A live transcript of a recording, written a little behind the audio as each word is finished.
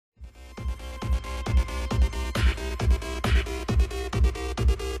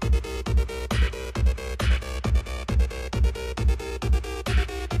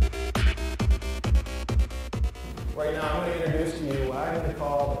Now I'm going to introduce to you what I'm going to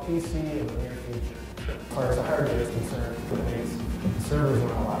call the PC of the near future. As far as the hardware is concerned, it makes servers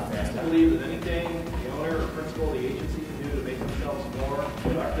run a lot faster. I believe that anything the owner or principal of the agency can do to make themselves more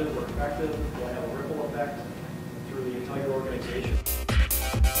productive or effective will have a ripple effect through the entire organization.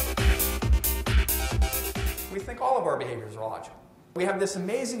 We think all of our behaviors are logical. We have this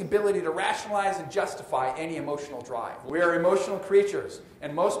amazing ability to rationalize and justify any emotional drive. We are emotional creatures,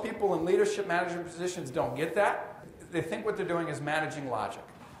 and most people in leadership management positions don't get that. They think what they're doing is managing logic.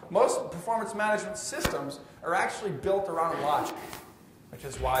 Most performance management systems are actually built around logic, which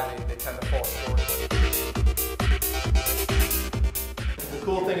is why they tend to fall short. The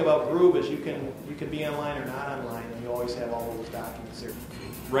cool thing about Groove is you can be online or not online, and you always have all of those documents there.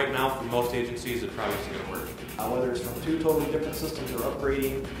 Right now, for most agencies, it probably isn't going to work. Whether it's from two totally different systems or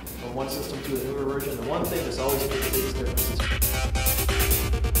upgrading from one system to a newer version, the one thing that's always made the biggest difference is